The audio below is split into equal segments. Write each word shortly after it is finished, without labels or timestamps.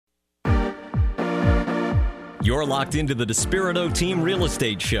You're locked into the Despirito Team Real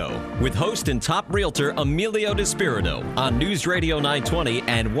Estate Show with host and top realtor Emilio Despirito on News Radio 920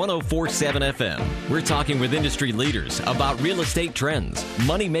 and 104.7 FM. We're talking with industry leaders about real estate trends,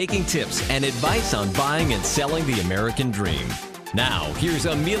 money-making tips, and advice on buying and selling the American dream. Now, here's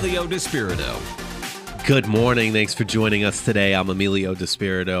Emilio Despirito. Good morning. Thanks for joining us today. I'm Emilio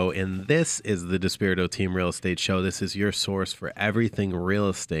Despirito, and this is the Despirito Team Real Estate Show. This is your source for everything real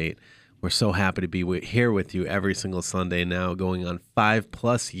estate. We're so happy to be here with you every single Sunday now, going on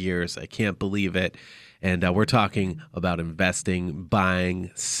 5+ years. I can't believe it. And we're talking about investing,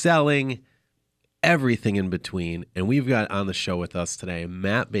 buying, selling, everything in between. And we've got on the show with us today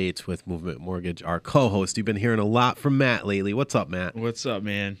Matt Bates with Movement Mortgage, our co-host. You've been hearing a lot from Matt lately. What's up, Matt? What's up,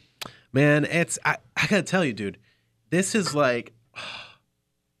 man? Man, I got to tell you, dude, this is like,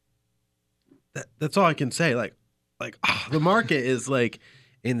 that's all I can say. The market is like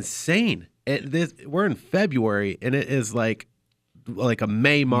insane. We're in February, and it is like a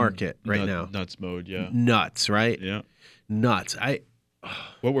May market right now. Nuts mode, yeah. Nuts, right? Yeah. Nuts.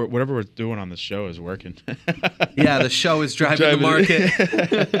 Whatever we're doing on the show is working. Yeah, the show is driving the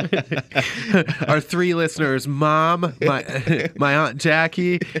market. Our 3 listeners, Mom, my Aunt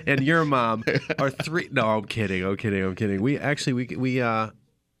Jackie, and your mom are 3. No, I'm kidding. We actually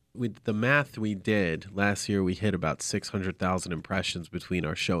the math we did last year, we hit about 600,000 impressions between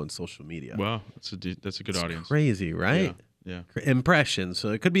our show and social media. Wow, that's a good audience. Crazy, right? Yeah. Impressions. So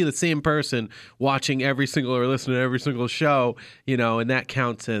it could be the same person watching every single or listening to every single show, and that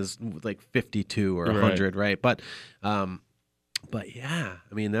counts as like 52 or 100, right? But yeah,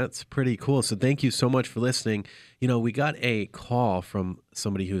 I mean, that's pretty cool. So thank you so much for listening. We got a call from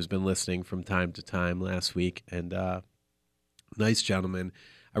somebody who's been listening from time to time last week, and nice gentleman.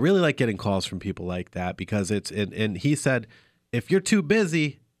 I really like getting calls from people like that because and he said, if you're too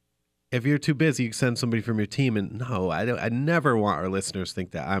busy, you can send somebody from your team. And no, I never want our listeners to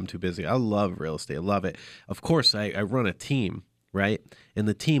think that I'm too busy. I love real estate. I love it. Of course, I run a team, right? And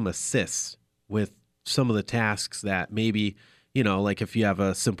the team assists with some of the tasks that maybe, like if you have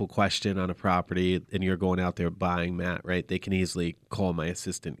a simple question on a property and you're going out there buying, Matt, right? They can easily call my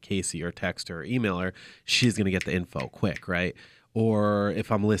assistant, Casey, or text her or email her. She's going to get the info quick, right? Or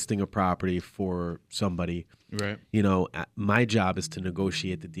if I'm listing a property for somebody, right? My job is to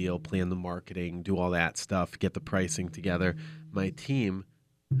negotiate the deal, plan the marketing, do all that stuff, get the pricing together. My team,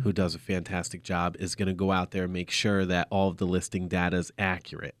 who does a fantastic job, is going to go out there and make sure that all of the listing data is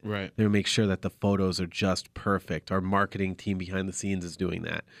accurate. Right. They're going to make sure that the photos are just perfect. Our marketing team behind the scenes is doing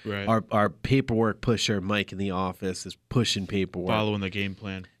that. Right. Our paperwork pusher, Mike in the office, is pushing paperwork. Following the game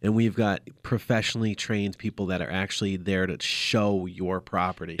plan. And we've got professionally trained people that are actually there to show your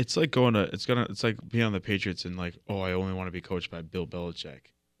property. It's like it's like being on the Patriots and like, oh, I only want to be coached by Bill Belichick.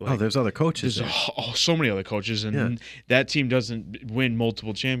 There's other coaches. There's so many other coaches, and that team doesn't win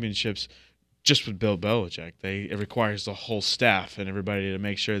multiple championships just with Bill Belichick. It requires the whole staff and everybody to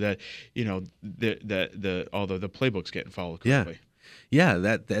make sure that all the playbook's getting followed correctly. Yeah,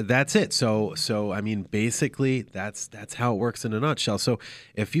 that's it. So I mean, basically, that's how it works in a nutshell. So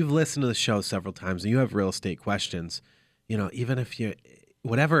if you've listened to the show several times and you have real estate questions, even if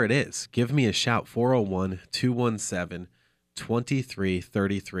whatever it is, give me a shout.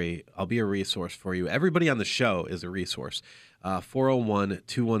 401-217-2333. I'll be a resource for you. Everybody on the show is a resource.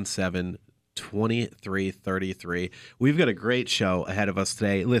 401-217-2333. We've got a great show ahead of us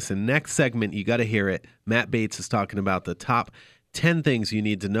today. Listen, next segment, you got to hear it. Matt Bates is talking about the top 10 things you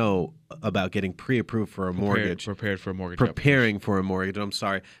need to know about getting pre-approved for a mortgage. Preparing for a mortgage. I'm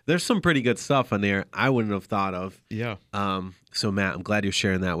sorry. There's some pretty good stuff on there I wouldn't have thought of. Yeah. So, Matt, I'm glad you're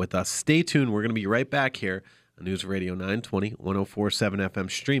sharing that with us. Stay tuned. We're going to be right back here. News Radio 920, 104.7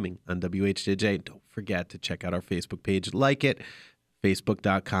 FM, streaming on WHJJ. Don't forget to check out our Facebook page. Like it,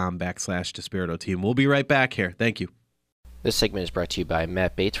 facebook.com/Despirito Team. We'll be right back here. Thank you. This segment is brought to you by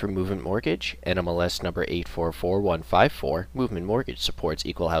Matt Bates from Movement Mortgage, NMLS number 844154. Movement Mortgage supports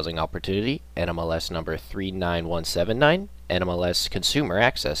equal housing opportunity, NMLS number 39179,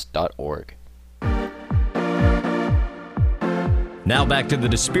 NMLSconsumeraccess.org. Now back to the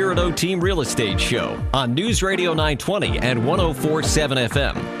Despirito Team Real Estate Show on News Radio 920 and 104.7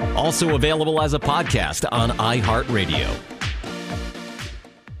 FM. Also available as a podcast on iHeartRadio.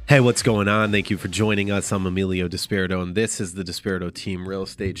 Hey, what's going on? Thank you for joining us. I'm Emilio Despirito, and this is the Despirito Team Real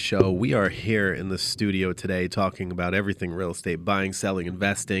Estate Show. We are here in the studio today talking about everything real estate, buying, selling,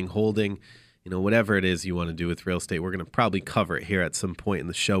 investing, holding, whatever it is you want to do with real estate. We're going to probably cover it here at some point in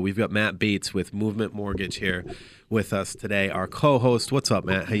the show. We've got Matt Bates with Movement Mortgage here with us today, our co-host. What's up,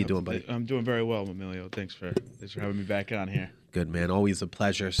 Matt? How you doing, buddy? I'm doing very well, Emilio. Thanks for having me back on here. Good, man. Always a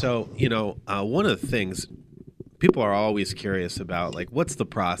pleasure. So, one of the things people are always curious about like what's the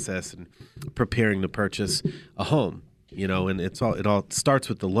process in preparing to purchase a home. And it all starts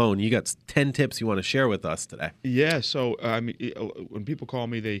with the loan. You got 10 tips you want to share with us today. Yeah. So when people call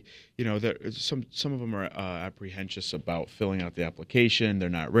me, they, some of them are apprehensive about filling out the application. They're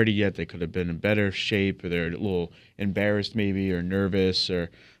not ready yet. They could have been in better shape, or they're a little embarrassed maybe, or nervous, or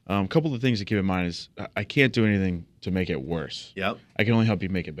a couple of things to keep in mind is I can't do anything to make it worse. Yep. I can only help you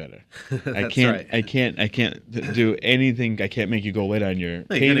make it better. That's right. I can't do anything. I can't make you go late on your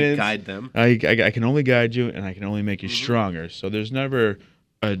payments. You're gonna guide them. I can only guide you, and I can only make you stronger. So there's never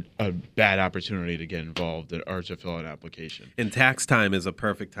a bad opportunity to get involved or to fill out an application. And tax time is a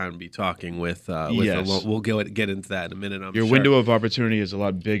perfect time to be talking with yes. the loan. We'll get into that in a minute. Your window of opportunity is a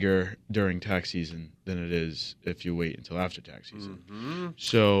lot bigger during tax season than it is if you wait until after tax season. Mm-hmm.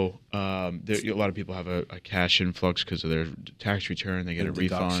 So a lot of people have a cash influx because of their tax return. They get a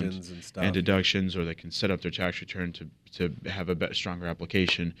refund and deductions, or they can set up their tax return to have a stronger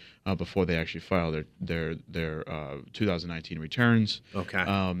application before they actually file their 2019 returns. Okay.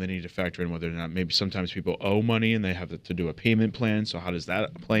 They need to factor in whether or not maybe sometimes people owe money and they have to do a payment plan. So how does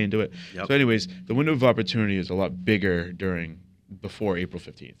that play into it? Yep. So anyways, the window of opportunity is a lot bigger before April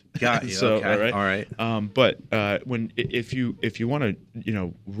 15th. Got you. So, okay. All right. But if you want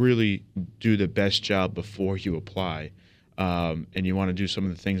to really do the best job before you apply, and you want to do some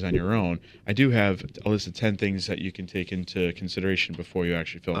of the things on your own, I do have a list of 10 things that you can take into consideration before you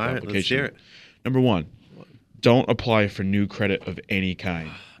actually fill out the application. Let's hear it. Number 1, don't apply for new credit of any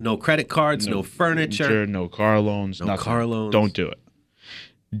kind. No credit cards, no furniture, no car loans, no nothing. car loans. Don't do it.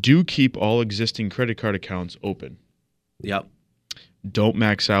 Do keep all existing credit card accounts open. Yep. Don't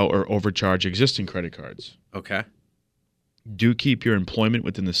max out or overcharge existing credit cards. Okay. Do keep your employment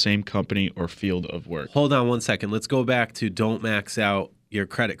within the same company or field of work. Hold on one second. Let's go back to don't max out your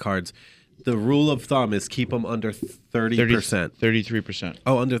credit cards. The rule of thumb is keep them under 30%. 33%.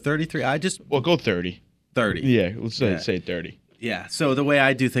 Oh, under 33? Well, go 30. 30. Yeah, let's say 30. Yeah. So the way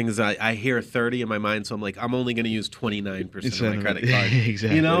I do things is I hear 30 in my mind, so I'm like, I'm only going to use 29% of my credit card.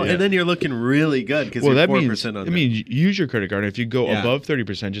 Exactly. Yeah. And then you're looking really good because you're 4% on that. Use your credit card. If you go above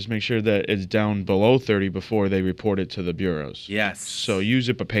 30%, just make sure that it's down below 30 before they report it to the bureaus. Yes. So use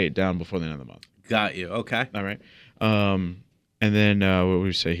it, but pay it down before the end of the month. Got you. Okay. All right. And then what would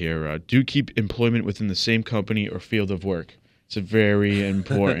we say here? Do keep employment within the same company or field of work. It's very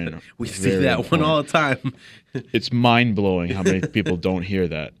important. We see that one all the time. It's mind-blowing how many people don't hear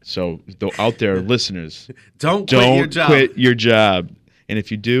that. So out there, listeners, don't quit your job. And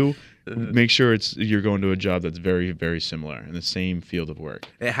if you do, make sure you're going to a job that's very, very similar in the same field of work.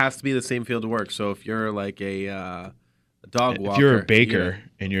 It has to be the same field of work. So if you're like a dog walker. If you're a baker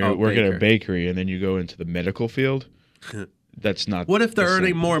and you're working at a bakery and then you go into the medical field, that's not. What if they're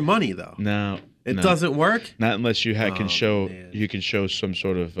earning more money, though? No. It doesn't work? Not unless you can show some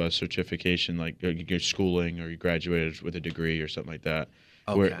sort of certification, like your schooling or you graduated with a degree or something like that,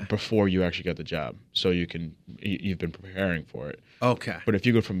 before you actually got the job. So you've been preparing for it. Okay. But if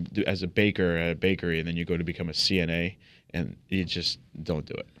you go from as a baker at a bakery and then you go to become a CNA, and you just don't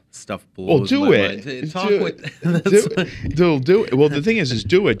do it. Stuff blows do my it. mind. Do it. Well, the thing is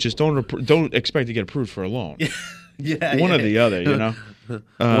do it. Just don't expect to get approved for a loan. One or the other, you know.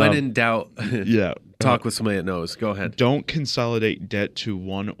 When in doubt, talk with somebody that knows. Go ahead. Don't consolidate debt to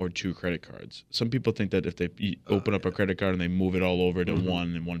 1 or 2 credit cards. Some people think that if they open up a credit card and they move it all over to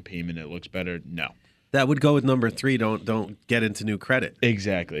one in one payment, it looks better. No. That would go with number 3. Don't get into new credit.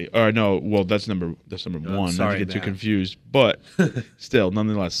 Exactly. Or no. Well, that's number 1. Sorry, not to get too confused, but still,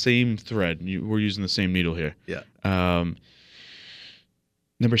 nonetheless, same thread. We're using the same needle here. Yeah.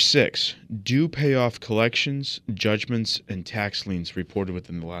 Number 6, do pay off collections, judgments, and tax liens reported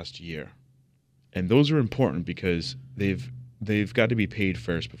within the last year. And those are important because they've got to be paid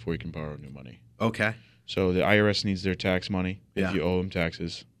first before you can borrow new money. Okay. So the IRS needs their tax money. Yeah. If you owe them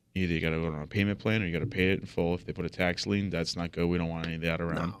taxes, either you got to go on a payment plan or you got to pay it in full. If they put a tax lien, that's not good. We don't want any of that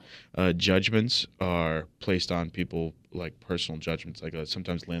around. No. Judgments are placed on people like personal judgments. Like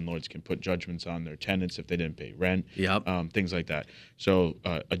sometimes landlords can put judgments on their tenants if they didn't pay rent. Yep. Things like that. So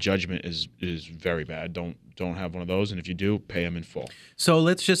a judgment is very bad. Don't have one of those. And if you do, pay them in full. So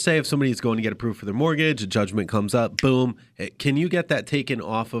let's just say if somebody's going to get approved for their mortgage, a judgment comes up, boom. Can you get that taken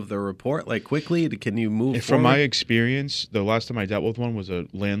off of the report like quickly? Can you move forward? From my experience, the last time I dealt with one was a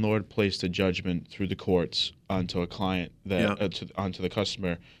landlord placed a judgment through the courts onto a client onto the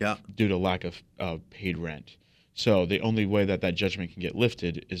customer due to lack of paid rent. So the only way that judgment can get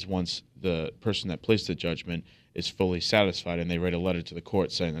lifted is once the person that placed the judgment is fully satisfied and they write a letter to the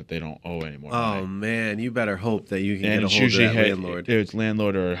court saying that they don't owe any more money. Oh man, you better hope that you can And get a it's hold of usually that landlord. It's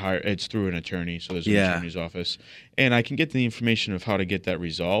landlord or it's through an attorney, so there's an attorney's office. And I can get the information of how to get that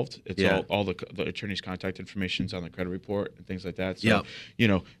resolved. It's all the attorney's contact information is on the credit report and things like that. So,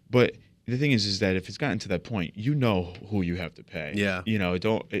 but the thing is that if it's gotten to that point, you know who you have to pay. Yeah. You know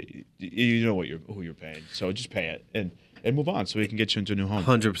who you're paying. So just pay it and move on so we can get you into a new home.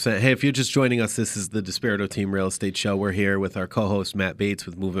 100%. Hey, if you're just joining us, this is the Despirito Team Real Estate Show. We're here with our co-host Matt Bates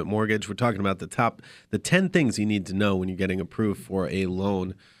with Movement Mortgage. We're talking about the 10 things you need to know when you're getting approved for a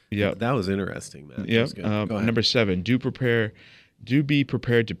loan. Yeah, that was interesting, man. Yeah. Number 7, do be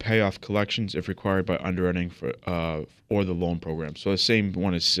prepared to pay off collections if required by underwriting or the loan program. So the same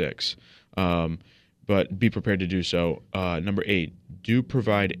one as 6. But be prepared to do so. Number 8, do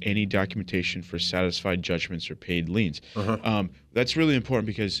provide any documentation for satisfied judgments or paid liens. That's really important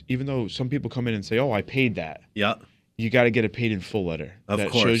because even though some people come in and say, "Oh, I paid that," you got to get a paid in full letter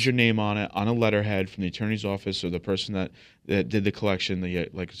that shows your name on it on a letterhead from the attorney's office or the person that did the collection.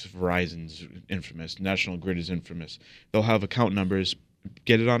 Like Verizon's infamous, National Grid is infamous. They'll have account numbers.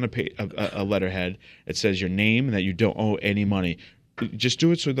 Get it on a letterhead. It says your name and that you don't owe any money. Just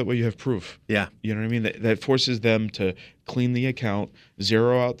do it so that way you have proof. Yeah. You know what I mean? That forces them to clean the account,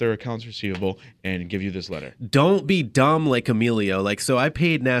 zero out their accounts receivable, and give you this letter. Don't be dumb like Emilio. So I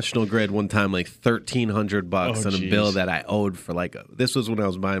paid National Grid one time like $1,300 on a bill that I owed for this was when I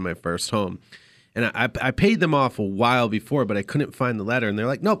was buying my first home. And I paid them off a while before, but I couldn't find the letter. And they're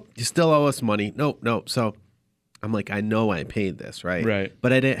like, nope, you still owe us money. Nope. So I'm like, I know I paid this, right? Right.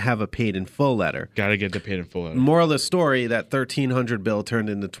 But I didn't have a paid in full letter. Got to get the paid in full letter. Moral of the story, that $1,300 bill turned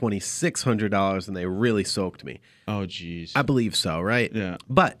into $2,600, and they really soaked me. Oh, geez. I believe so, right? Yeah.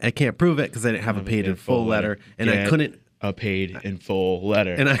 But I can't prove it because I didn't have a paid in full letter, and I couldn't. A paid in full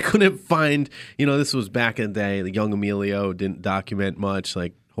letter. And I couldn't find, this was back in the day, the young Emilio didn't document much,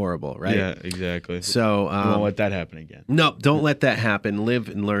 horrible, right? Yeah, exactly. So we won't let that happen again. No, don't let that happen. Live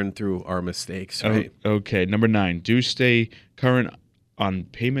and learn through our mistakes. Right? Okay. Number 9, do stay current on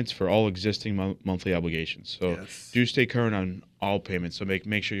payments for all existing monthly obligations. So do stay current on all payments. So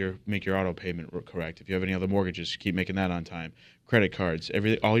make sure you make your auto payment correct. If you have any other mortgages, keep making that on time. Credit cards,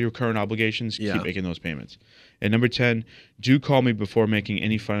 all your current obligations, keep making those payments. And number 10, do call me before making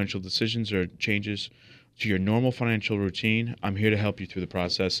any financial decisions or changes to your normal financial routine. I'm here to help you through the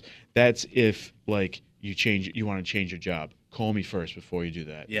process. That's if you want to change your job. Call me first before you do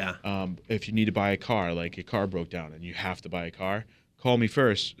that. Yeah. If you need to buy a car, like your car broke down and you have to buy a car, call me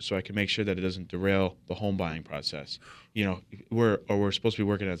first so I can make sure that it doesn't derail the home buying process. We're supposed to be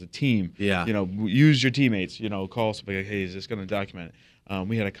working as a team. Yeah. Use your teammates. Call somebody like, hey, is this going to document it?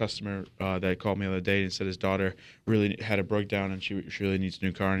 We had a customer that called me the other day and said his daughter really had a breakdown and she really needs a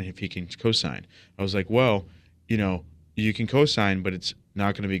new car and if he can co-sign. I was like, well, you can co-sign, but it's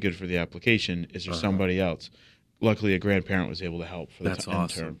not going to be good for the application. Is there somebody else? Luckily, a grandparent was able to help for the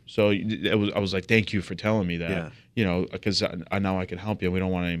term. So I was like, thank you for telling me that, because now I can help you. We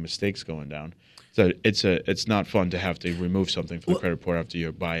don't want any mistakes going down. So it's not fun to have to remove something from the credit report after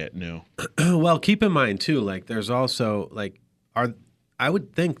you buy it new. Well, keep in mind, too, there's also, I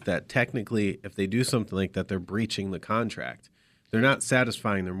would think that technically if they do something like that, they're breaching the contract. They're not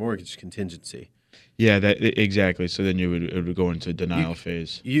satisfying their mortgage contingency. Yeah, exactly. So then it would go into denial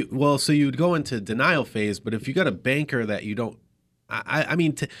phase. So you would go into denial phase, but if you got a banker that you don't,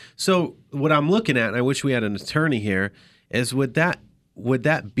 so what I'm looking at, and I wish we had an attorney here, is would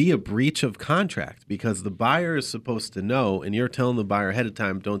that be a breach of contract? Because the buyer is supposed to know, and you're telling the buyer ahead of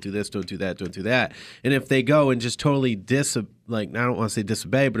time, don't do this, don't do that, don't do that. And if they go and just totally I don't want to say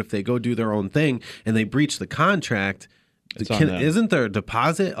disobey, but if they go do their own thing and they breach the contract, isn't there a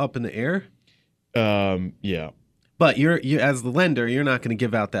deposit up in the air? Yeah. But you as the lender, you're not going to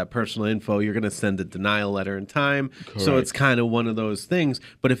give out that personal info. You're going to send a denial letter in time. Correct. So it's kind of one of those things.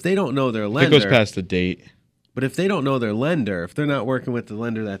 But if they don't know their lender, if it goes past the date. But if they don't know their lender, if they're not working with the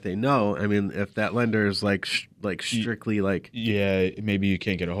lender that they know, if that lender is strictly yeah, maybe you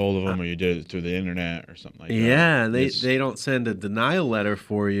can't get a hold of them or you did it through the internet or something like that. Yeah, they don't send a denial letter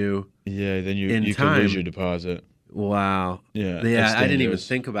for you. Yeah, then you can lose your deposit. Wow. Yeah. I didn't even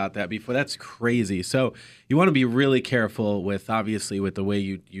think about that before. That's crazy. So you want to be really careful with the way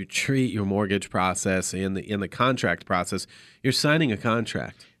you treat your mortgage process and the contract process. You're signing a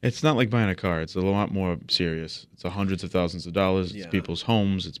contract. It's not like buying a car. It's a lot more serious. It's hundreds of thousands of dollars. It's people's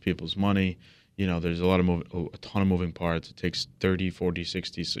homes. It's people's money. There's a ton of moving parts. It takes 30, 40,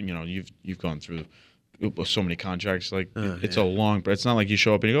 60. So, you've gone through so many contracts. Like it's a long, but it's not like you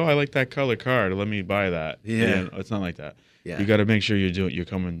show up and you go, oh, I like that color card. Let me buy that. Yeah. It's not like that. Yeah. You got to make sure you're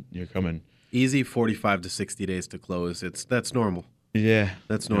coming. Easy 45 to 60 days to close. That's normal. Yeah.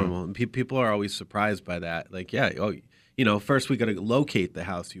 That's normal. And people are always surprised by that. Like, first we got to locate the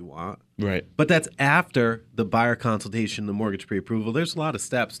house you want. Right. But that's after the buyer consultation, the mortgage pre-approval. There's a lot of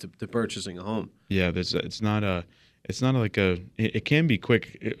steps to purchasing a home. Yeah, it's not like it can be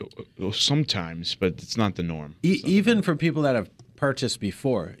quick sometimes, but it's not the norm. Even for people that have purchased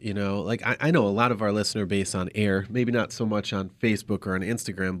before, like I know a lot of our listener base on air, maybe not so much on Facebook or on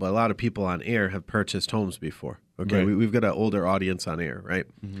Instagram, but a lot of people on air have purchased homes before. Okay, right. We've got an older audience on air, right?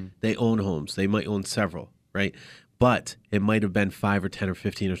 Mm-hmm. They own homes. They might own several, right? But it might have been 5 or 10 or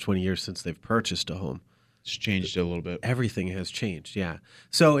 15 or 20 years since they've purchased a home. It's changed a little bit. Everything has changed, yeah.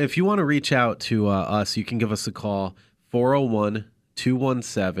 So if you want to reach out to us, you can give us a call,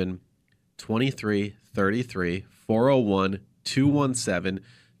 401-217-2333,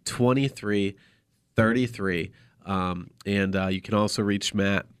 401-217-2333. And you can also reach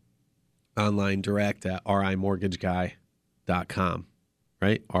Matt online direct at RIMortgageguy.com,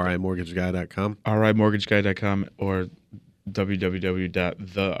 right? RIMortgageguy.com. RIMortgageguy.com or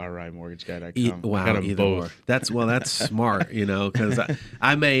www.therimortgageguy.com. Wow, either or. That's smart, because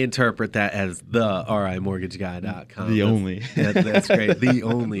I may interpret that as the RIMortgageguy.com. That's great. The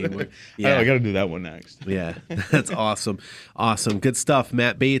only. Yeah. I got to do that one next. Yeah, that's awesome. Awesome. Good stuff.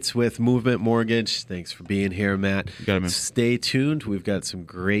 Matt Bates with Movement Mortgage. Thanks for being here, Matt. You got it, man. Stay tuned. We've got some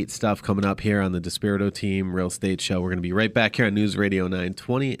great stuff coming up here on the Despirito Team Real Estate Show. We're going to be right back here on News Radio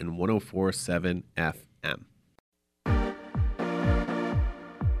 920 and 104.7 FM.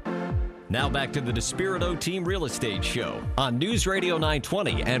 Now back to the Despirito Team Real Estate Show on News Radio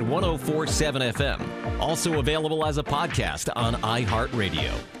 920 and 104.7 FM. Also available as a podcast on iHeartRadio.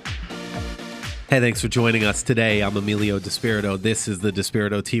 Hey, thanks for joining us today. I'm Emilio Despirito. This is the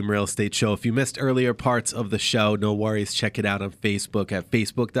Despirito Team Real Estate Show. If you missed earlier parts of the show, no worries. Check it out on Facebook at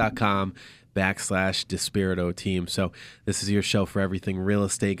facebook.com/Despirito Team. So this is your show for everything real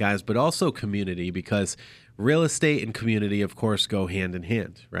estate, guys, but also community, because real estate and community, of course, go hand in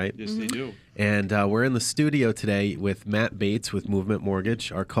hand, right? Yes, they do. And we're in the studio today with Matt Bates with Movement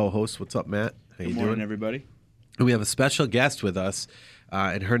Mortgage, our co-host. What's up, Matt? How you doing, everybody? And we have a special guest with us,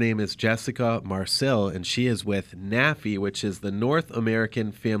 and her name is Jessica Marcil, and she is with NAFI, which is the North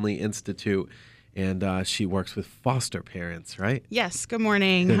American Family Institute, and she works with foster parents, right? Yes. Good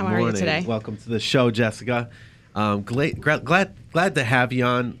morning. How are you today? Welcome to the show, Jessica. Glad to have you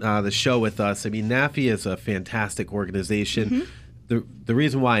on the show with us. I mean, NAFI is a fantastic organization. Mm-hmm. The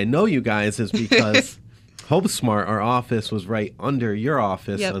reason why I know you guys is because HomeSmart, our office, was right under your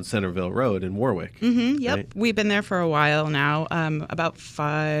office on Centerville Road in Warwick. Mm-hmm, yep. Right? We've been there for a while now, about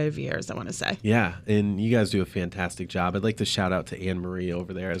 5 years, I want to say. Yeah, and you guys do a fantastic job. I'd like to shout out to Anne Marie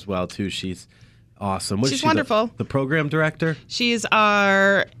over there as well, too. She's awesome. She's wonderful. The program director? She's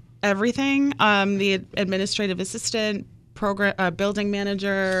our everything, the administrative assistant, program, building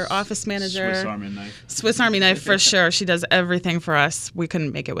manager, office manager. Swiss Army knife for sure. She does everything for us. We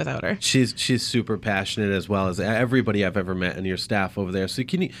couldn't make it without her. She's super passionate, as well as everybody I've ever met in your staff over there. So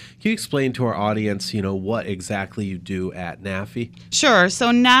can you explain to our audience, what exactly you do at NAFI? Sure.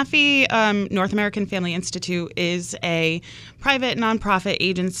 So NAFI, North American Family Institute, is a private nonprofit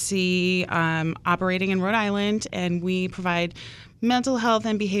agency operating in Rhode Island, and we provide mental health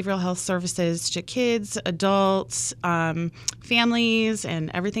and behavioral health services to kids, adults, families, and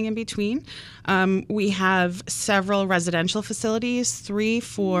everything in between. We have several residential facilities, 3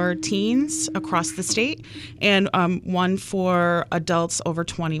 for teens across the state, and 1 for adults over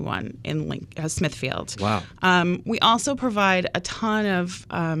 21 in Smithfield. Wow. We also provide a ton of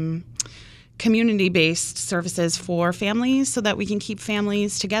community-based services for families so that we can keep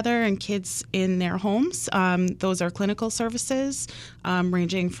families together and kids in their homes. Those are clinical services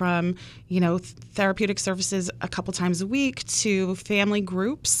ranging from, therapeutic services a couple times a week to family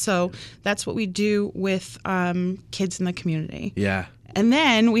groups. So that's what we do with kids in the community. Yeah. And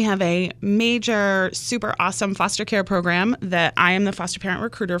then we have a major, super awesome foster care program that I am the foster parent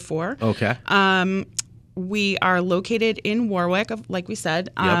recruiter for. Okay. We are located in Warwick, like we said,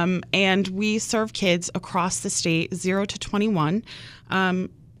 and we serve kids across the state, 0 to 21.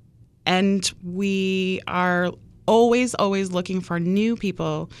 And we are always looking for new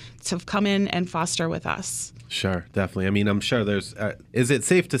people to come in and foster with us. Sure, definitely. I mean, I'm sure there's. Is it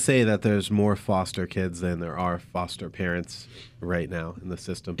safe to say that there's more foster kids than there are foster parents right now in the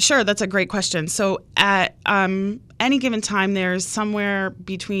system? Sure, that's a great question. So at any given time, there's somewhere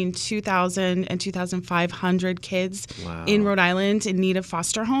between 2,000 and 2,500 kids in Rhode Island in need of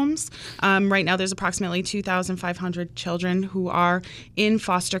foster homes. Right now, there's approximately 2,500 children who are in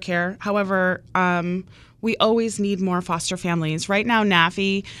foster care. However, we always need more foster families. Right now,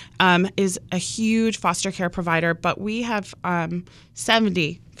 NAFI is a huge foster care provider, but we have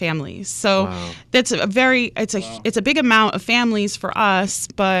 70 families. So that's it's a big amount of families for us,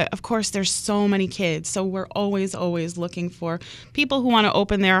 but of course there's so many kids. So we're always looking for people who want to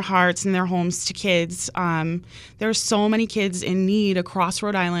open their hearts and their homes to kids. There's so many kids in need across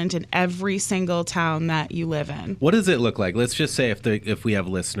Rhode Island in every single town that you live in. What does it look like? Let's just say if we have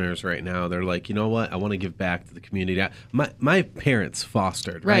listeners right now, they're like, you know what, I want to give back to the community. My parents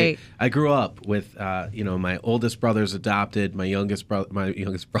fostered, right? I grew up with my oldest brother's adopted, my youngest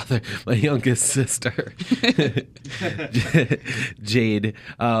sister, Jade.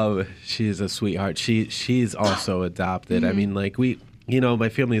 She's a sweetheart. She's also adopted. I mean, like my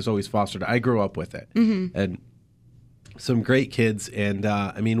family has always fostered. I grew up with it, and some great kids. And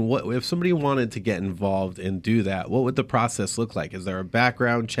what if somebody wanted to get involved and do that? What would the process look like? Is there a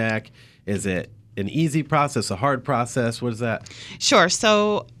background check? Is it an easy process, a hard process? What is that? Sure.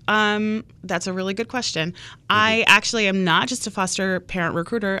 So that's a really good question. I actually am not just a foster parent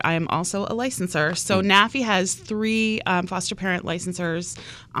recruiter. I am also a licenser. So NAFI has 3 foster parent licensors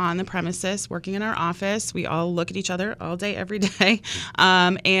on the premises working in our office. We all look at each other all day, every day.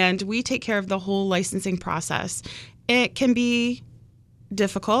 And we take care of the whole licensing process. It can be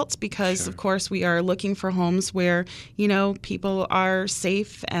difficult because, of course, we are looking for homes where, people are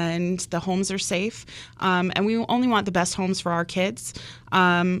safe and the homes are safe. And we only want the best homes for our kids.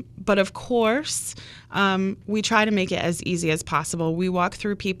 But of course, we try to make it as easy as possible. We walk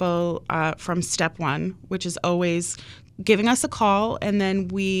through people from step 1, which is always giving us a call, and then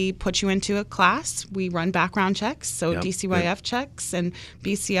we put you into a class. We run background checks, so DCYF checks and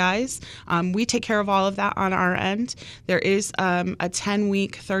BCIs. We take care of all of that on our end. There is a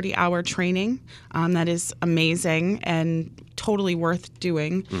 10-week, 30-hour training that is amazing and totally worth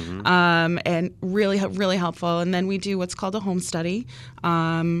doing, and really helpful. And then we do what's called a home study.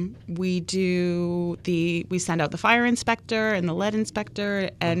 We send out the fire inspector and the lead inspector,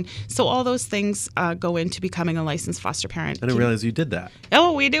 and so all those things go into becoming a licensed foster parent. I didn't realize you did that.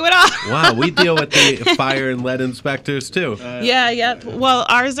 Oh, we do it all. Wow, we deal with the fire and lead inspectors too. Yeah. Well,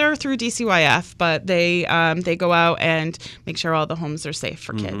 ours are through DCYF, but they go out and make sure all the homes are safe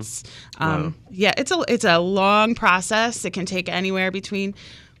for kids. Yeah, it's a long process. It can take anywhere between,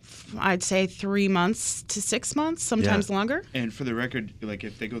 I'd say, 3 months to 6 months, sometimes longer. And for the record, like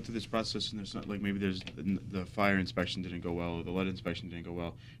if they go through this process and there's not, like maybe there's the fire inspection didn't go well or the lead inspection didn't go well,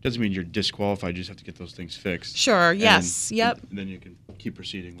 it doesn't mean you're disqualified. You just have to get those things fixed. Sure. Yes. Yep. And then you can keep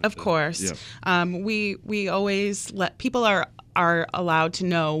proceeding with Of course. Yeah. We always let people are allowed to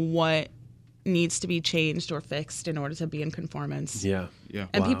know what needs to be changed or fixed in order to be in conformance. Yeah.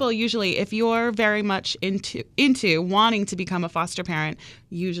 And people usually, if you're very much into wanting to become a foster parent,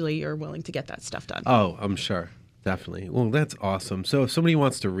 usually you're willing to get that stuff done. Oh, I'm sure. Definitely. Well, that's awesome. So if somebody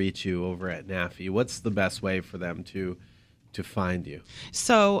wants to reach you over at NAFI, what's the best way for them to find you?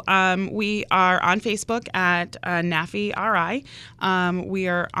 So we are on Facebook at NAFI RI. We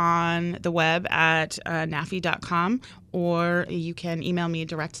are on the web at NAFI.com, or you can email me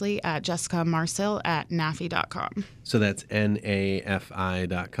directly at jessicamarcil@NAFI.com. So that's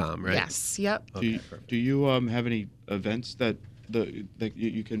NAFI.com, right? Yes. Yep. Okay, do you have any events that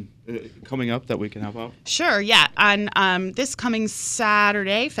you can coming up that we can help out? Sure, yeah. On this coming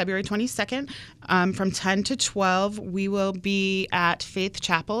Saturday, February 22nd, from 10 to 12, we will be at Faith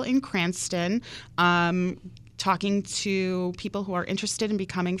Chapel in Cranston, talking to people who are interested in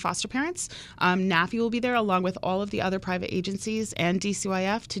becoming foster parents. NAFI will be there along with all of the other private agencies and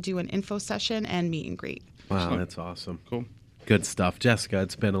DCYF to do an info session and meet and greet. Wow, that's awesome. Cool. Good stuff. Jessica,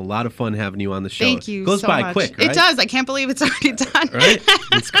 it's been a lot of fun having you on the show. Thank you. It goes so by much. quick, right? It does. I can't believe it's already done. Right?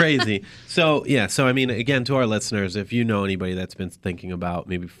 It's crazy. So I mean, again, to our listeners, if you know anybody that's been thinking about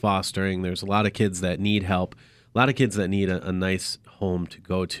maybe fostering, there's a lot of kids that need help, a lot of kids that need a nice home to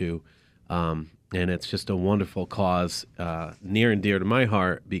go to. And it's just a wonderful cause, near and dear to my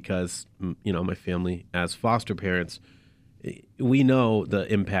heart because, my family as foster parents, we know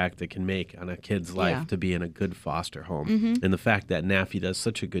the impact it can make on a kid's life to be in a good foster home. And the fact that NAFI does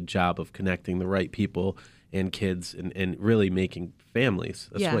such a good job of connecting the right people and kids and really making families.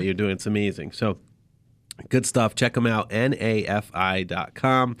 That's what you're doing. It's amazing. So Good stuff. Check them out,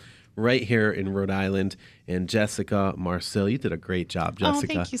 nafi.com, right here in Rhode Island. And Jessica Marcil, you did a great job,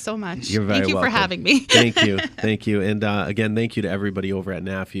 Jessica. Oh, thank you so much. You're very Thank you welcome. for having me. Thank you. Thank you. And again, thank you to everybody over at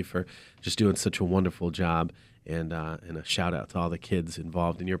NAFI for just doing such a wonderful job. And a shout out to all the kids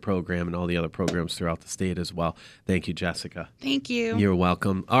involved in your program and all the other programs throughout the state as well. Thank you, Jessica. Thank you. You're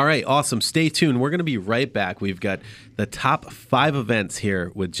welcome. All right, awesome. Stay tuned. We're going to be right back. We've got the top 5 events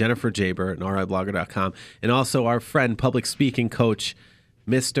here with Jennifer Geaber at RIBlogger.com, and also our friend, public speaking coach,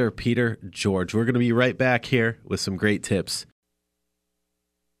 Mr. Peter George. We're going to be right back here with some great tips.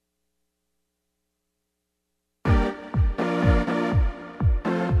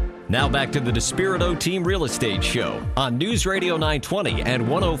 Now back to the Despirito Team Real Estate Show on News Radio 920 and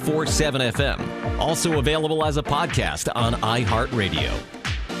 104.7 FM. Also available as a podcast on iHeartRadio.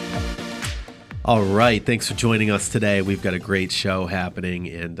 All right. Thanks for joining us today. We've got a great show happening,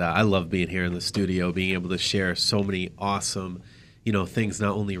 and I love being here in the studio, being able to share so many awesome, things,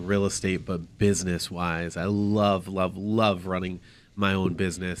 not only real estate, but business-wise. I love running my own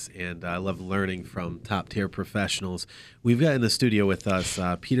business, and I love learning from top-tier professionals. We've got in the studio with us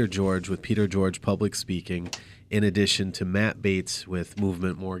Peter George with Peter George Public Speaking, in addition to Matt Bates with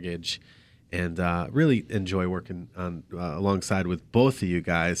Movement Mortgage, and really enjoy working on alongside with both of you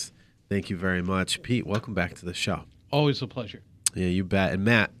guys. Thank you very much. Pete, welcome back to the show. Always a pleasure. Yeah, you bet. And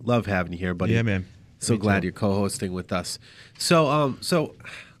Matt, love having you here, buddy. Yeah, man. So Me glad too. you're co-hosting with us. So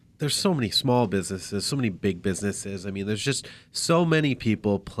there's so many small businesses, so many big businesses. I mean, there's just so many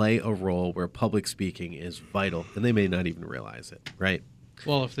people play a role where public speaking is vital, and they may not even realize it, right?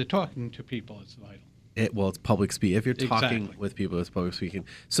 Well, if they're talking to people, it's vital. It's public speaking. If you're talking Exactly. with people, it's public speaking.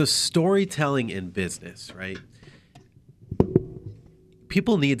 So storytelling in business, right?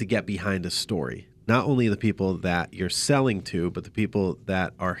 People need to get behind a story. Not only the people that you're selling to, but the people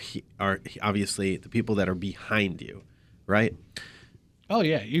that are obviously the people that are behind you, right? Oh,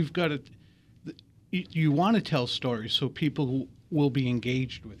 yeah. You've got to – you want to tell stories so people will be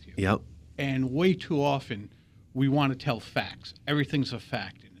engaged with you. Yep. And way too often we want to tell facts. Everything's a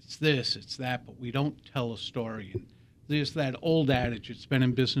fact, and it's this, it's that, but we don't tell a story. And there's that old adage, it's been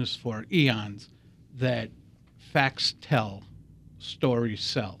in business for eons, that facts tell, stories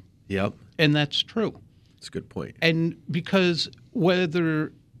sell. Yep. And that's true. That's a good point. And because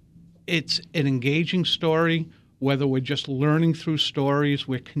whether it's an engaging story, whether we're just learning through stories,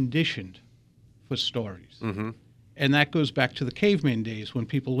 we're conditioned for stories. Mm-hmm. And that goes back to the caveman days when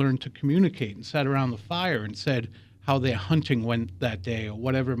people learned to communicate and sat around the fire and said how their hunting went that day or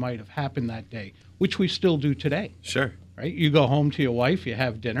whatever might have happened that day, which we still do today. Sure. Right? You go home to your wife, you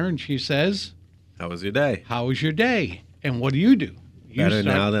have dinner, and she says, How was your day? "How was your day?" And what do? You Better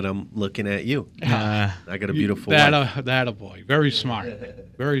start- now that I'm looking at you. I got a beautiful wife. that a boy. Very smart.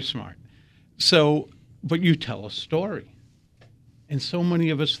 Very smart. So, but you tell a story. And so many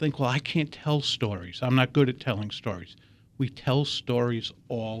of us think, well, I can't tell stories. I'm not good at telling stories. We tell stories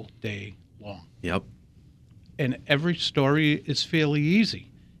all day long. Yep. And every story is fairly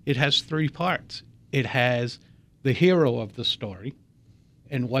easy. It has 3 parts. It has the hero of the story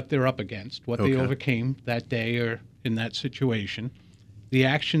and what they're up against, what they Okay. overcame that day or in that situation, the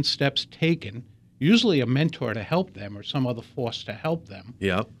action steps taken, usually a mentor to help them or some other force to help them,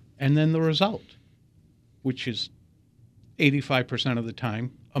 Yep. and then the result, which is 85% of the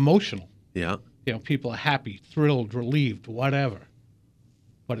time emotional. Yeah. People are happy, thrilled, relieved, whatever.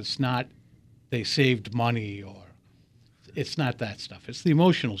 But it's not they saved money or it's not that stuff. It's the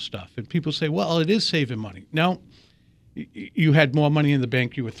emotional stuff. And people say, well, it is saving money. No, you had more money in the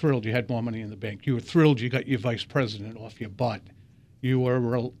bank. You were thrilled you had more money in the bank. You were thrilled you got your vice president off your butt. You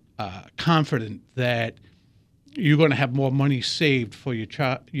were confident that you're going to have more money saved for your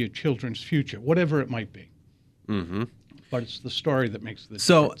children's future, whatever it might be. Mm-hmm. But it's the story that makes the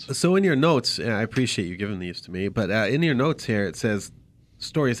So difference. in your notes, and I appreciate you giving these to me, but in your notes here it says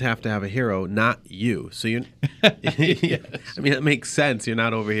stories have to have a hero, not you. So you, Yes. I mean, that makes sense. You're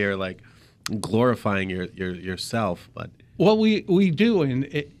not over here like glorifying yourself, but Well, we do,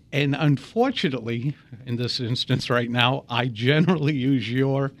 and unfortunately, in this instance right now, I generally use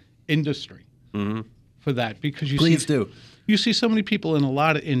your industry for that because please do. You see so many people in a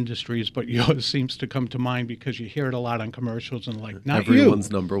lot of industries, but yours seems to come to mind because you hear it a lot on commercials and like, not Everyone's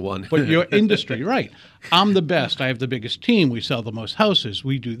you, number one. but your industry, right? I'm the best. I have the biggest team. We sell the most houses.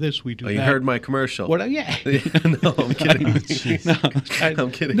 We do this. We do that. You heard my commercial. What? Yeah. No, I'm kidding. Jeez.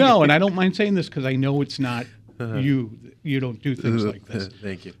 I'm kidding. No, and I don't mind saying this because I know it's not you. You don't do things like this.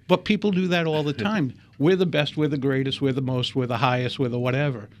 Thank you. But people do that all the time. We're the best, we're the greatest, we're the most, we're the highest, we're the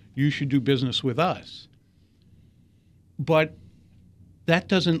whatever. You should do business with us. But that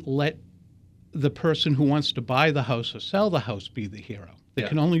doesn't let the person who wants to buy the house or sell the house be the hero. There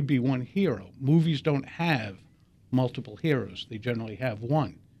can only be one hero. Movies don't have multiple heroes. They generally have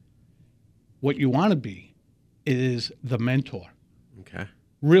one. What you want to be is the mentor. Okay.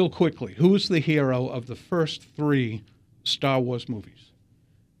 Real quickly, who is the hero of the first 3 Star Wars movies?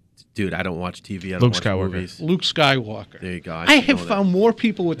 Dude, I don't watch TV. I don't Luke watch Skywalker. movies. Luke Skywalker. There you go. I should have know that. found more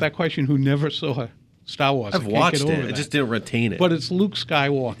people with that question who never saw Star Wars. I've I can't watched get over it. I that. just didn't retain it. But it's Luke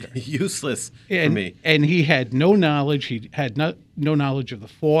Skywalker. Useless for And, me. and he had no knowledge. He had no knowledge of the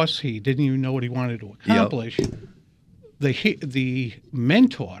Force. He didn't even know what he wanted to accomplish. The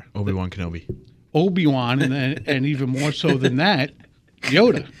mentor, Obi-Wan Kenobi. Obi-Wan, and even more so than that,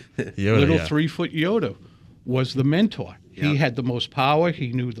 Yoda. Little 3-foot Yoda was the mentor. He had the most power.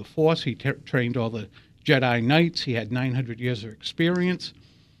 He knew the Force. He trained all the Jedi Knights. He had 900 years of experience.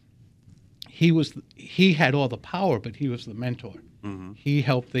 He had all the power, but he was the mentor. Mm-hmm. He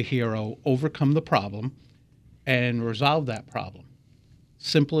helped the hero overcome the problem and resolve that problem.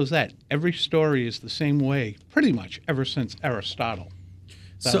 Simple as that. Every story is the same way, pretty much, ever since Aristotle,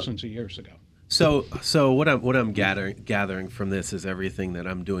 thousands of years ago. So what I'm gathering from this is everything that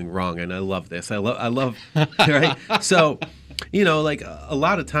I'm doing wrong, and I love this. I love right. So, like a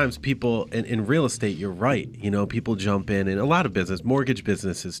lot of times people in real estate, you're right. People jump in a lot of business, mortgage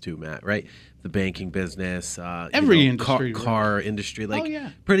businesses too, Matt. Right, the banking business, every industry, car industry,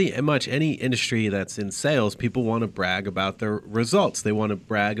 pretty much any industry that's in sales. People want to brag about their results. They want to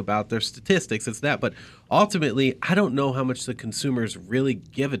brag about their statistics. It's that, but ultimately, I don't know how much the consumers really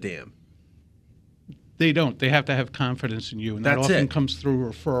give a damn. They don't. They have to have confidence in you, and that often comes through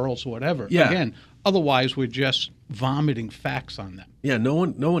referrals or whatever. Yeah. Again, otherwise we're just vomiting facts on them. Yeah, no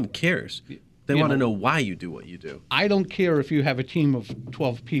one cares. They want to know why you do what you do. I don't care if you have a team of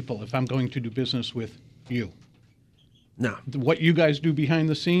 12 people if I'm going to do business with you. No. What you guys do behind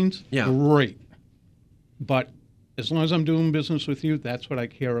the scenes, great. But as long as I'm doing business with you, that's what I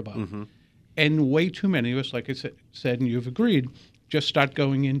care about. Mm-hmm. And way too many of us, like I said, and you've agreed, just start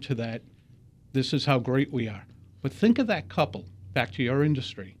going into that. This is how great we are. But think of that couple, back to your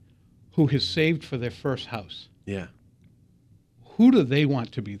industry, who has saved for their first house. Yeah. Who do they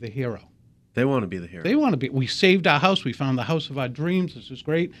want to be the hero? They want to be the hero. They want to be. We saved our house. We found the house of our dreams. This is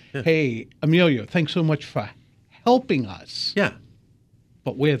great. Yeah. Hey, Emilio, thanks so much for helping us. Yeah.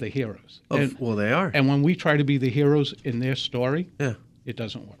 But we're the heroes. Well, they are. And when we try to be the heroes in their story, it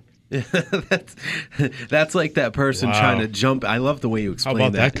doesn't work. That's like that person trying to jump. I love the way you explain that. How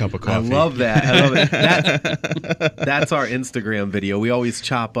about that cup of coffee? I love it. That's our Instagram video. We always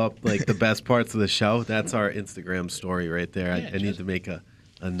chop up like the best parts of the show. That's our Instagram story right there. I need to make a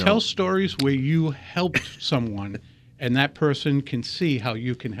note. Tell stories where you helped someone, and that person can see how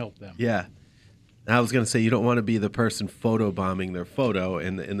you can help them. Yeah. I was going to say, you don't want to be the person photobombing their photo,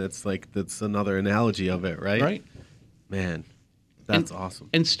 and that's another analogy of it, right? Right. Man. That's awesome.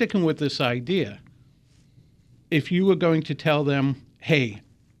 And sticking with this idea, if you were going to tell them, hey,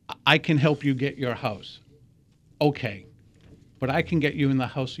 I can help you get your house, okay, but I can get you in the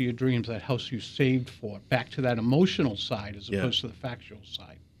house of your dreams, that house you saved for, back to that emotional side as opposed to the factual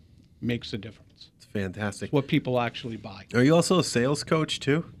side, makes a difference. It's fantastic. It's what people actually buy. Are you also a sales coach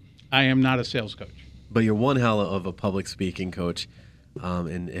too? I am not a sales coach. But you're one hell of a public speaking coach.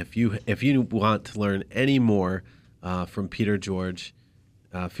 And if you want to learn any more from Peter George,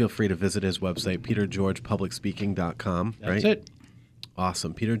 feel free to visit his website, petergeorgepublicspeaking.com. That's it.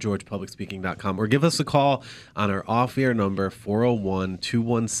 Awesome. petergeorgepublicspeaking.com. Or give us a call on our off-air number,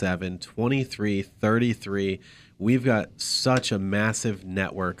 401-217-2333. We've got such a massive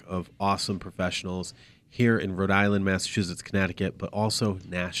network of awesome professionals here in Rhode Island, Massachusetts, Connecticut, but also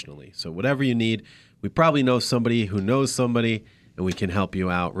nationally. So whatever you need, we probably know somebody who knows somebody, and we can help you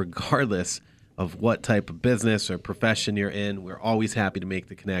out regardless of what type of business or profession you're in. We're always happy to make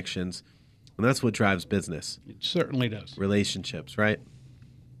the connections. And that's what drives business. It certainly does. Relationships, right?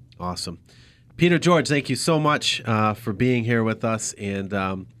 Awesome. Peter George, thank you so much for being here with us.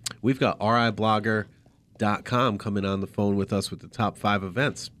 And we've got RIBlogger.com coming on the phone with us with the top 5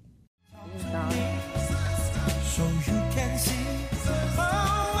 events. So you can see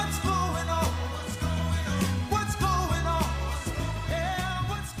what's going on.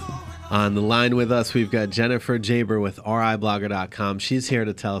 On the line with us, we've got Jennifer Geaber with RIBlogger.com. She's here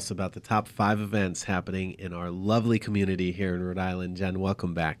to tell us about the top 5 events happening in our lovely community here in Rhode Island. Jen,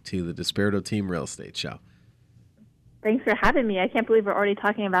 welcome back to the Despirito Team Real Estate Show. Thanks for having me. I can't believe we're already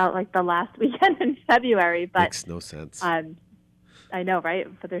talking about like the last weekend in February, but makes no sense. I know, right?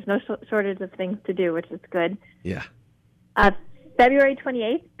 But there's no shortage of things to do, which is good. Yeah. February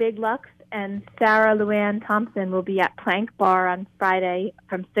 28th, Big Lux and Sarah Luann Thompson will be at Plank Bar on Friday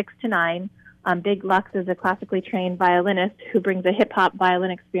from 6 to 9. Big Lux is a classically trained violinist who brings a hip-hop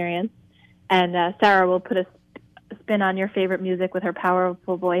violin experience. And Sarah will put a spin on your favorite music with her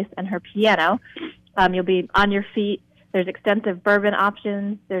powerful voice and her piano. You'll be on your feet. There's extensive bourbon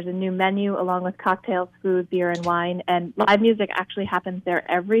options. There's a new menu along with cocktails, food, beer, and wine. And live music actually happens there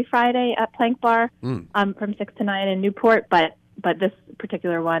every Friday at Plank Bar from 6 to 9 in Newport. But this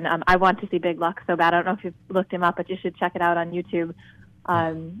particular one, I want to see Big Lux so bad. I don't know if you've looked him up, but you should check it out on YouTube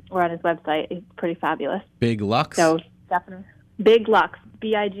or on his website. He's pretty fabulous. Big Lux? So definitely. Big Lux,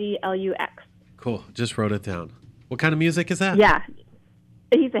 Biglux. Cool. Just wrote it down. What kind of music is that? Yeah.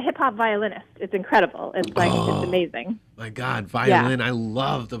 He's a hip-hop violinist. It's incredible. It's it's amazing. My God, violin. Yeah. I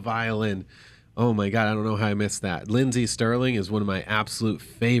love the violin. Oh, my God. I don't know how I missed that. Lindsey Sterling is one of my absolute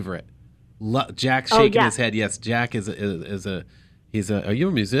favorite. Jack's shaking his head. Yes, Jack is a are you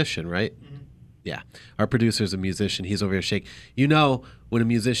a musician, right? Mm-hmm. Yeah. Our producer's a musician. He's over here shaking. You know, when a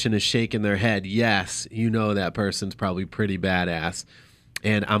musician is shaking their head, yes, you know that person's probably pretty badass.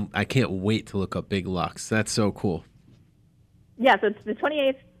 And I can't wait to look up Big Lux. That's so cool. Yeah, so it's the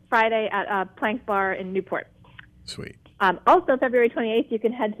 28th Friday at Plank Bar in Newport. Sweet. Also, February 28th, you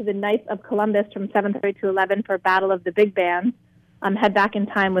can head to the Knights of Columbus from 7:30 to 11 for Battle of the Big Bands. Head back in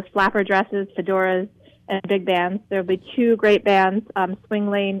time with flapper dresses, fedoras, and big bands. There will be 2 great bands,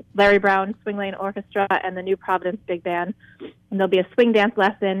 Larry Brown Swing Lane Orchestra and the New Providence Big Band. And there'll be a swing dance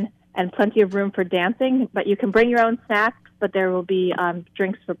lesson and plenty of room for dancing, but you can bring your own snacks, but there will be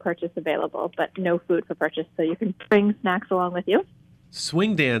drinks for purchase available, but no food for purchase, so you can bring snacks along with you.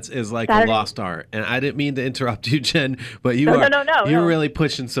 Swing dance is like Saturday. a lost art, and I didn't mean to interrupt you, Jen, but you're really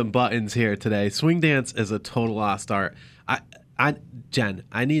pushing some buttons here today. Swing dance is a total lost art. Jen,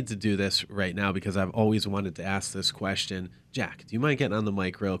 I need to do this right now because I've always wanted to ask this question. Jack, do you mind getting on the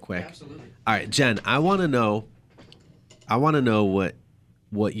mic real quick? Absolutely. All right, Jen, I want to know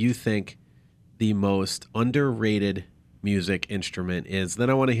what you think the most underrated music instrument is.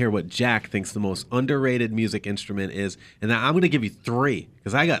 Then I want to hear what Jack thinks the most underrated music instrument is. And then I'm going to give you 3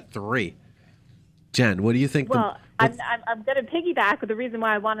 because I got 3. Jen, what do you think? Well, I'm going to piggyback, but the reason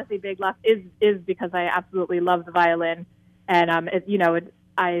why I want to see Big Lux is because I absolutely love the violin. And, I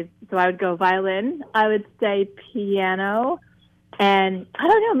would go violin. I would say piano. And I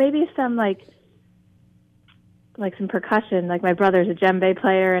don't know, maybe some like some percussion. Like my brother's a djembe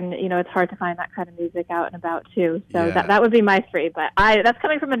player, and it's hard to find that kind of music out and about too. So that would be my 3. But that's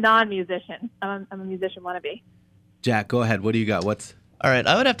coming from a non-musician. I'm a musician wannabe. Jack, go ahead. What do you got? All right,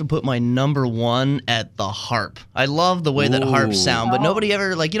 I would have to put my number 1 at the harp. I love the way that harps sound, but nobody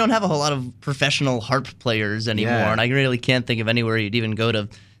ever, you don't have a whole lot of professional harp players anymore, and I really can't think of anywhere you'd even go to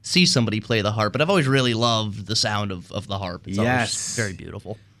see somebody play the harp, but I've always really loved the sound of the harp. It's always very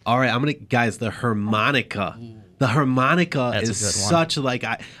beautiful. All right, guys, the harmonica. The harmonica is such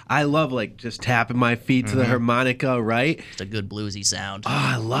I love just tapping my feet to the harmonica, right? It's a good bluesy sound. Oh,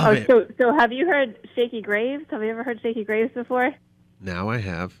 I love it. So have you heard Shaky Graves? Have you ever heard Shaky Graves before? Now I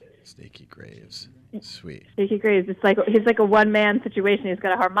have. Shaky Graves. Sweet. Shaky Graves. He's like a one-man situation. He's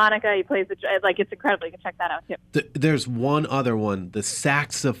got a harmonica. He plays it's incredible. You can check that out too. There's one other one, the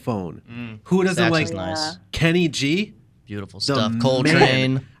saxophone. Who doesn't like nice. Kenny G? Beautiful stuff.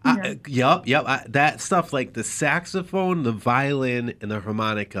 Coltrane. Yep. That stuff, like the saxophone, the violin, and the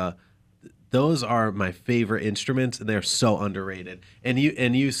harmonica, those are my favorite instruments, and they're so underrated. And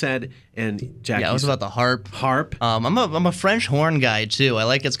you said, and Jack, it was about the harp. I'm a French horn guy too. I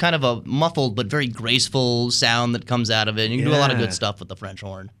like it's kind of a muffled but very graceful sound that comes out of it. And you can do a lot of good stuff with the French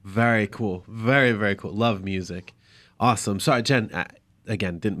horn. Very cool. Very, very cool. Love music. Awesome. Sorry, Jen.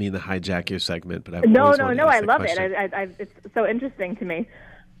 Again, didn't mean to hijack your segment, but no. I love it. It's so interesting to me.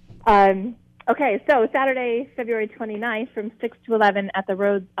 Okay, so Saturday, February 29th from 6 to 11 at the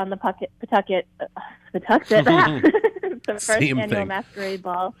Rhodes on the Pawtucket. The first annual Masquerade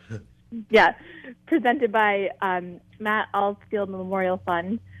Ball. Yeah, presented by Matt Alsfield Memorial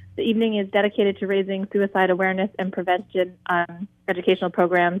Fund. The evening is dedicated to raising suicide awareness and prevention educational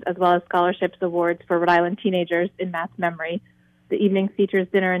programs, as well as scholarships awards for Rhode Island teenagers in Matt's memory. The evening features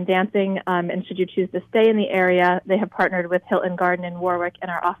dinner and dancing, and should you choose to stay in the area, they have partnered with Hilton Garden in Warwick and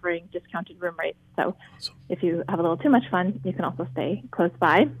are offering discounted room rates. So if you have a little too much fun, you can also stay close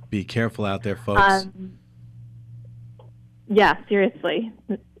by. Be careful out there, folks. Yeah, seriously.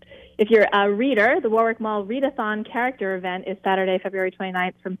 If you're a reader, the Warwick Mall Readathon character event is Saturday, February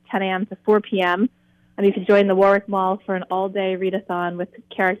 29th from 10 a.m. to 4 p.m. And you can join the Warwick Mall for an all-day readathon with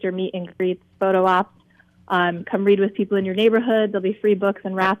character meet and greets, photo ops. Come read with people in your neighborhood. There'll be free books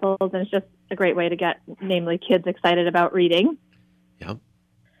and raffles, and it's just a great way to get, namely, kids excited about reading. Yep.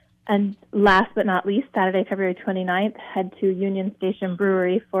 And last but not least, Saturday, February 29th, head to Union Station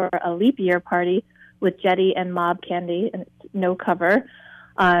Brewery for a leap year party with Jetty and Mob Candy, and it's no cover.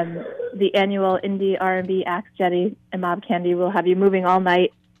 The annual indie R&B acts Jetty and Mob Candy will have you moving all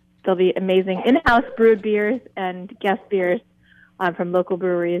night. There'll be amazing in-house brewed beers and guest beers from local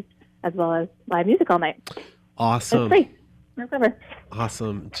breweries, as well as live music all night. Awesome. It's free. No cover.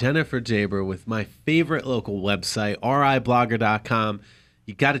 Awesome. Jennifer Geaber with my favorite local website, RIBlogger.com.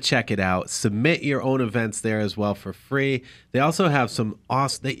 You got to check it out. Submit your own events there as well for free. They also have some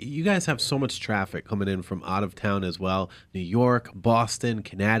awesome. You guys have so much traffic coming in from out of town as well. New York, Boston,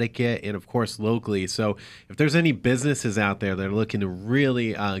 Connecticut, and of course locally. So if there's any businesses out there that are looking to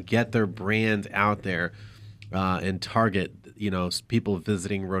really get their brand out there and target, people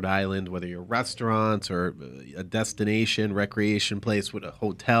visiting Rhode Island, whether you're restaurants or a destination, recreation place with a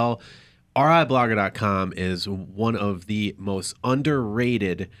hotel, RIBlogger.com is one of the most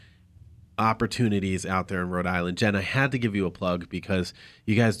underrated opportunities out there in Rhode Island. Jen, I had to give you a plug because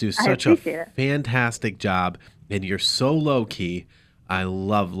you guys do such a fantastic job and you're so low key. I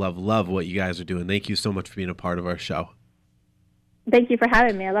love, love, love what you guys are doing. Thank you so much for being a part of our show. Thank you for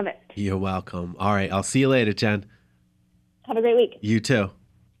having me. I love it. You're welcome. All right. I'll see you later, Jen. Have a great week. You too.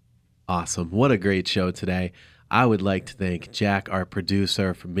 Awesome. What a great show today. I would like to thank Jack, our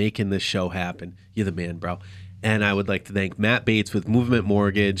producer, for making this show happen. You're the man, bro. And I would like to thank Matt Bates with Movement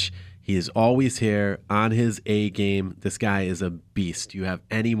Mortgage. He is always here on his A game. This guy is a beast. You have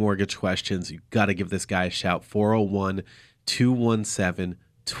any mortgage questions, you got to give this guy a shout.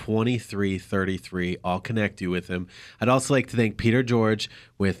 401-217-2333. I'll connect you with him. I'd also like to thank Peter George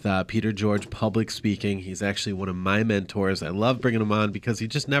with Peter George Public Speaking. He's actually one of my mentors. I love bringing him on because you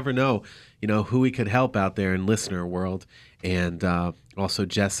just never know, who we could help out there in listener world. And also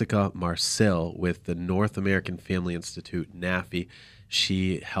Jessica Marcil with the North American Family Institute, NAFI.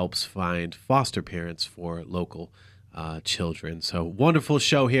 She helps find foster parents for local children. So wonderful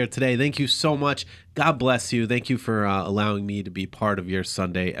show here today. Thank you so much. God bless you. Thank you for allowing me to be part of your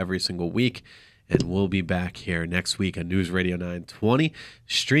Sunday every single week. And we'll be back here next week on News Radio 920,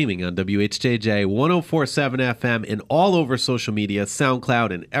 streaming on WHJJ 104.7 FM and all over social media,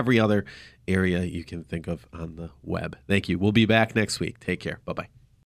 SoundCloud, and every other area you can think of on the web. Thank you. We'll be back next week. Take care. Bye-bye.